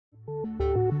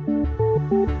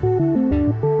I'm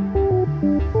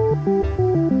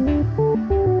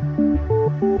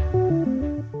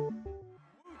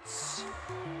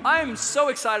so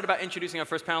excited about introducing our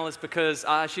first panelist because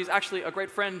she's actually a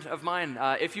great friend of mine.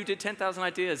 If you did 10,000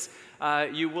 Ideas,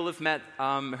 you will have met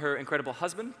her incredible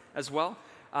husband as well.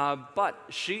 But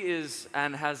she is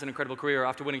and has an incredible career.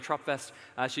 After winning Tropfest,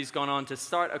 she's gone on to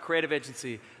start a creative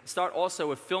agency, start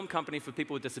also a film company for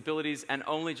people with disabilities, and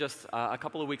only just a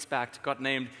couple of weeks back got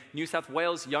named New South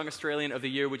Wales Young Australian of the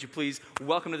Year. Would you please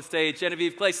welcome to the stage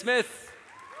Genevieve Smith?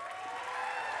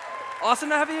 Awesome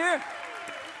to have you here.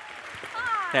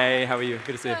 Hey, how are you?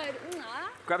 Good to see you. Good.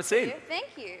 Grab a seat.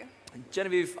 Thank you.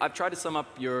 Genevieve, I've tried to sum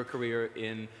up your career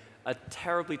in a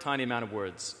terribly tiny amount of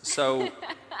words. So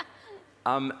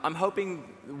I'm hoping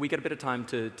we get a bit of time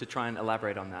to try and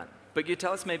elaborate on that. But you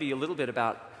tell us maybe a little bit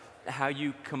about how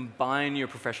you combine your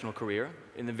professional career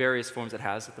in the various forms it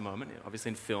has at the moment, obviously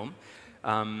in film,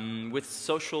 with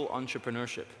social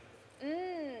entrepreneurship.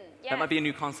 Yes. That might be a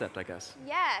new concept, I guess.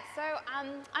 Yeah, so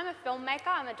I'm a filmmaker,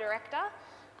 I'm a director.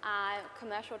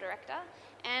 Commercial director,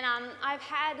 and I've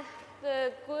had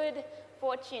the good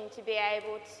fortune to be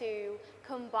able to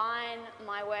combine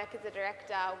my work as a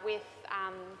director with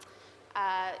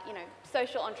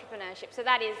social entrepreneurship. So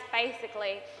that is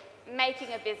basically making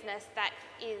a business that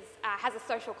has a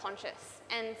social conscience.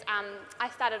 And I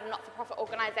started a not-for-profit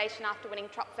organisation after winning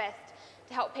Tropfest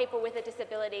to help people with a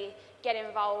disability get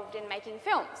involved in making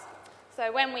films.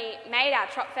 So when we made our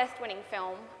Tropfest winning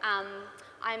film,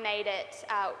 I made it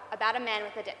about a man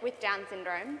with Down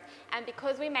syndrome, and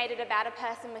because we made it about a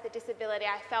person with a disability,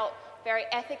 I felt very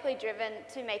ethically driven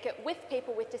to make it with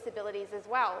people with disabilities as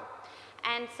well.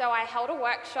 And so I held a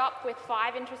workshop with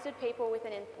 5 interested people with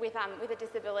a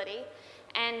disability,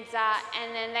 and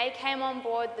then they came on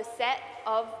board the set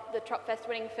of the Tropfest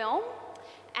winning film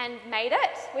and made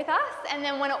it with us. And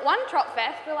then when it won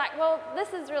Tropfest, we're like, well,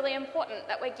 this is really important,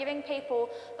 that we're giving people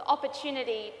the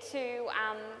opportunity to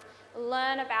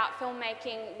learn about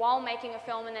filmmaking while making a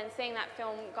film, and then seeing that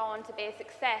film go on to be a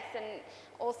success, and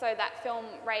also that film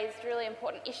raised really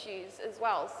important issues as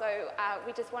well. So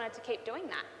we just wanted to keep doing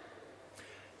that.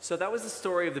 So that was the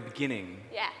story of the beginning.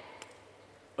 Yeah.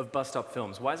 Of Bus Stop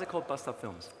Films. Why is it called Bus Stop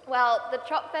Films? Well, the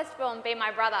Tropfest film, Be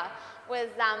My Brother, was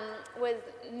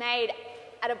made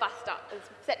at a bus stop. It was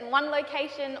set in one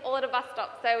location, all at a bus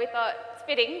stop. So we thought, it's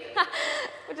fitting.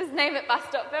 We'll just name it Bus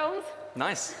Stop Films.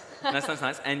 Nice.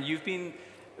 Nice. And you've been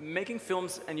making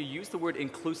films, and you use the word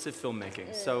inclusive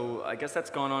filmmaking. So I guess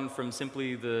that's gone on from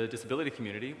simply the disability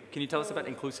community. Can you tell us about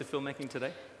inclusive filmmaking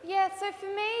today? Yeah, so for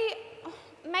me,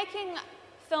 making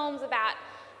films about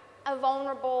a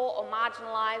vulnerable or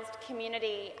marginalised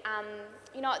community,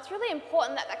 it's really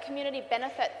important that that community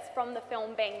benefits from the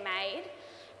film being made.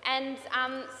 And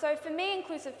so for me,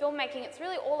 inclusive filmmaking, it's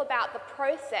really all about the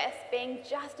process being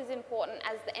just as important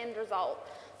as the end result.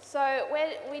 So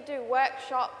we do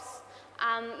workshops,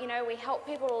 we help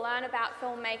people to learn about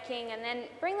filmmaking and then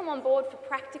bring them on board for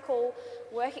practical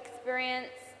work experience,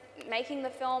 making the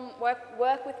film,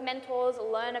 work with mentors,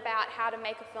 learn about how to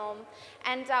make a film.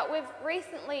 And we've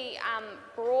recently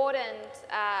broadened,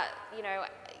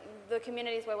 the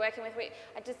communities we're working with.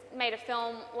 I just made a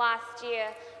film last year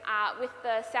with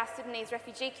the South Sudanese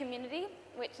refugee community,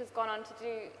 which has gone on to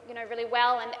do really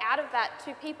well. And out of that,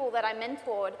 2 people that I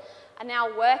mentored are now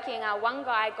working. One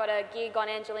guy got a gig on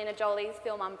Angelina Jolie's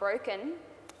film Unbroken,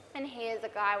 and he is a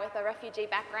guy with a refugee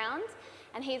background.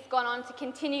 And he's gone on to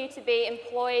continue to be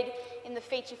employed in the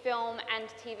feature film and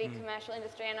TV commercial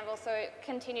industry, and I've also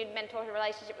continued mentorship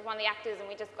relationship with one of the actors, and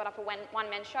we just got up a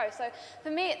one-man show. So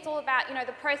for me, it's all about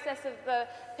the process of the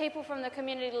people from the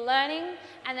community learning,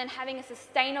 and then having a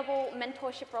sustainable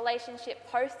mentorship relationship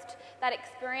post that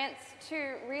experience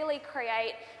to really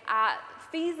create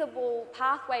feasible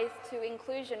pathways to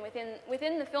inclusion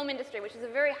within the film industry, which is a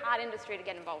very hard industry to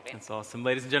get involved in. That's awesome.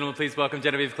 Ladies and gentlemen, please welcome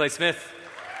Genevieve Smith.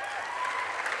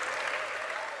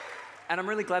 And I'm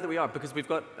really glad that we are, because we've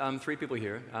got 3 people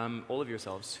here, all of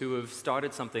yourselves, who have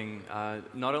started something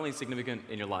not only significant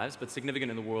in your lives, but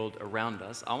significant in the world around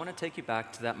us. I want to take you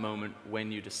back to that moment when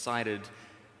you decided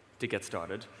to get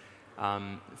started.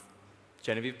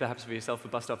 Genevieve, perhaps for yourself,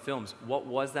 with Bus Stop Films, what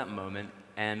was that moment,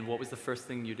 and what was the first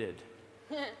thing you did?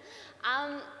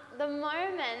 The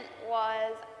moment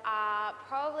was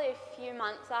probably a few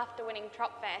months after winning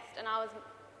Tropfest, and I was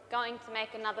going to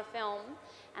make another film,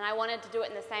 and I wanted to do it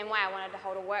in the same way. I wanted to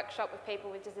hold a workshop with people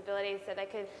with disabilities so they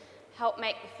could help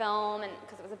make the film, and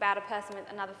because it was about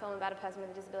another film about a person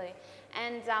with a disability.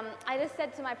 And I just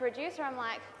said to my producer, I'm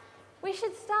like, we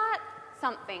should start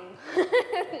something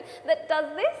that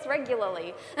does this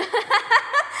regularly.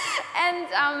 And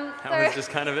that was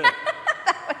just kind of it.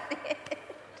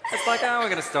 It's like, oh, we're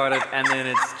going to start it, and then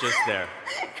it's just there.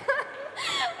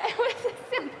 It was as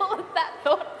simple as that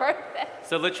thought process.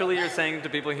 So literally you're saying to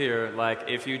people here, like,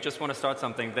 if you just want to start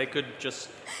something, they could just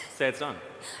say it's done.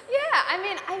 Yeah, I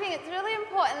mean, I think it's really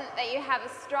important that you have a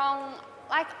strong,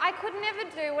 like, I could never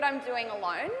do what I'm doing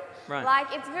alone. Right. Like,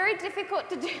 it's very difficult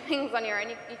to do things on your own.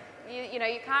 You know,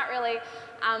 you can't really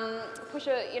push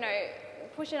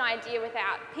an idea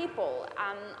without people.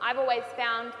 I've always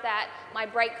found that my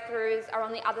breakthroughs are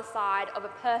on the other side of a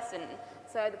person.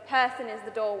 So the person is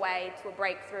the doorway to a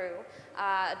breakthrough,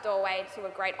 a doorway to a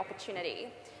great opportunity.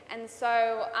 And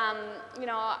so, you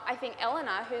know, I think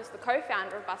Eleanor, who's the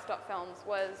co-founder of Bus Stop Films,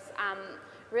 was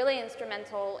really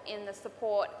instrumental in the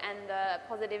support and the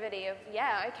positivity of,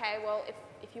 yeah, okay, well,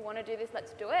 if you want to do this,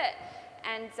 let's do it.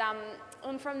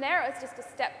 And from there, it was just a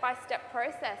step-by-step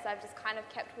process. I've just kind of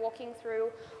kept walking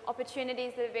through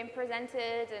opportunities that have been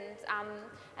presented,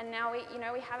 and now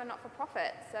we have a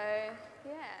not-for-profit. So,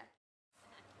 yeah.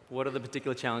 What are the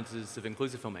particular challenges of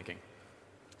inclusive filmmaking?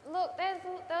 Look, there's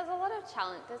a lot of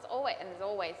challenge. There's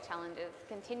always challenges.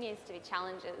 Continues to be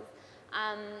challenges.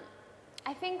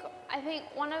 I think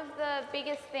one of the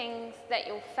biggest things that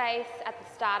you'll face at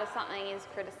the start of something is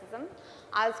criticism.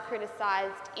 I was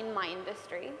criticised in my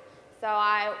industry, so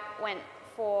I went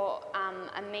for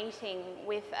a meeting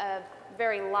with a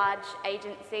very large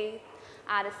agency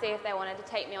to see if they wanted to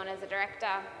take me on as a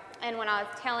director. And when I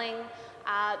was telling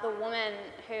the woman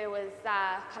who was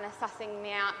kind of sussing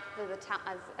me out for as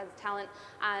talent,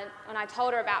 when I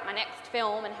told her about my next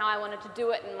film and how I wanted to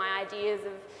do it and my ideas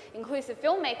of inclusive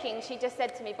filmmaking, she just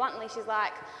said to me bluntly, she's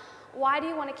like, why do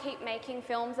you want to keep making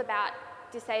films about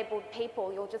disabled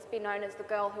people? You'll just be known as the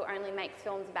girl who only makes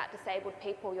films about disabled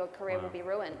people. Your career will be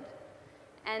ruined.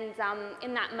 And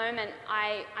in that moment,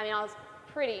 I was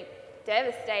pretty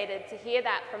devastated to hear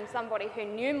that from somebody who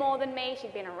knew more than me.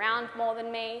 She'd been around more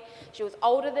than me. She was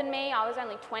older than me. I was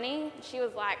only 20. She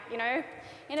was like, you know,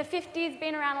 in her 50s,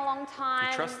 been around a long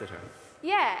time. You trusted her.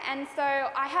 Yeah, and so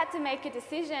I had to make a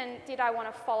decision. Did I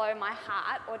want to follow my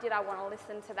heart, or did I want to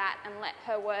listen to that and let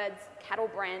her words cattle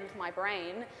brand my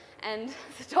brain and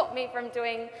stop me from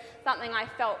doing something I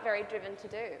felt very driven to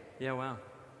do? Yeah, wow.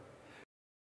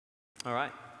 All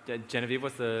right. Genevieve,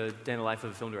 what's the day in the life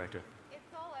of a film director?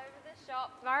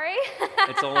 Shop, Murray.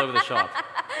 It's all over the shop.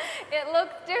 It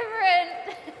looks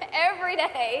different every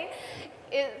day.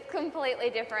 It's completely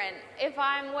different. If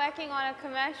I'm working on a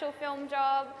commercial film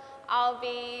job, I'll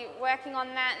be working on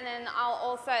that, and then I'll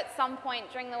also at some point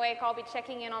during the week I'll be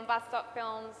checking in on Bus Stop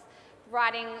Films,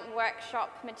 writing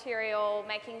workshop material,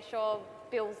 making sure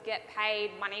bills get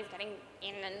paid, money's getting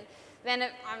in, and then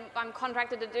I'm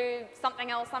contracted to do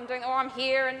something else I'm doing, or I'm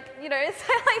here, and you know,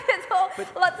 so like there's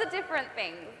lots of different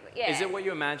things. Yeah. Is it what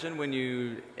you imagine when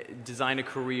you design a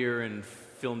career in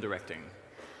film directing?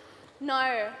 No.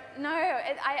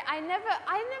 I never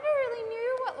really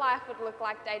knew what life would look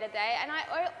like day to day, and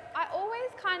I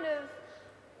always kind of,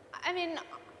 I mean,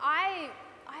 I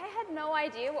had no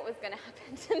idea what was going to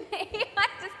happen to me. I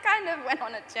just kind of went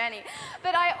on a journey.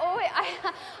 But I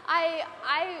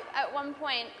at one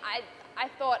point, I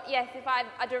thought, yes, if I'm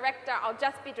a director, I'll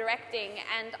just be directing,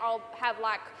 and I'll have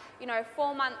like, you know,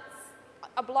 4 months,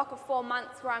 a block of 4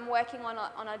 months where I'm working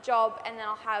on a job, and then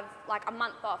I'll have like a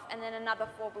month off, and then another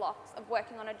 4 blocks of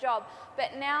working on a job.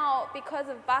 But now, because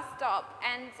of Bus Stop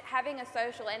and having a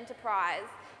social enterprise,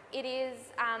 it is,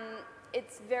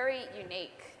 it's very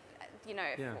unique, you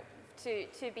know, yeah.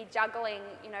 to be juggling,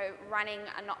 you know, running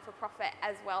a not-for-profit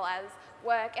as well as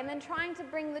work, and then trying to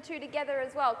bring the two together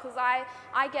as well, because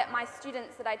I get my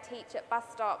students that I teach at Bus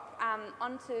Stop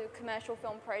onto commercial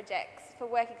film projects for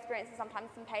work experience and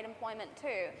sometimes some paid employment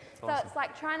too. That's so awesome. It's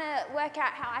like trying to work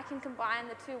out how I can combine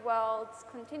the two worlds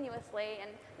continuously,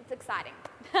 and it's exciting.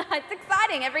 It's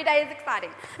exciting. Every day is exciting.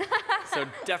 So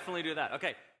definitely do that.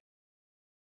 Okay.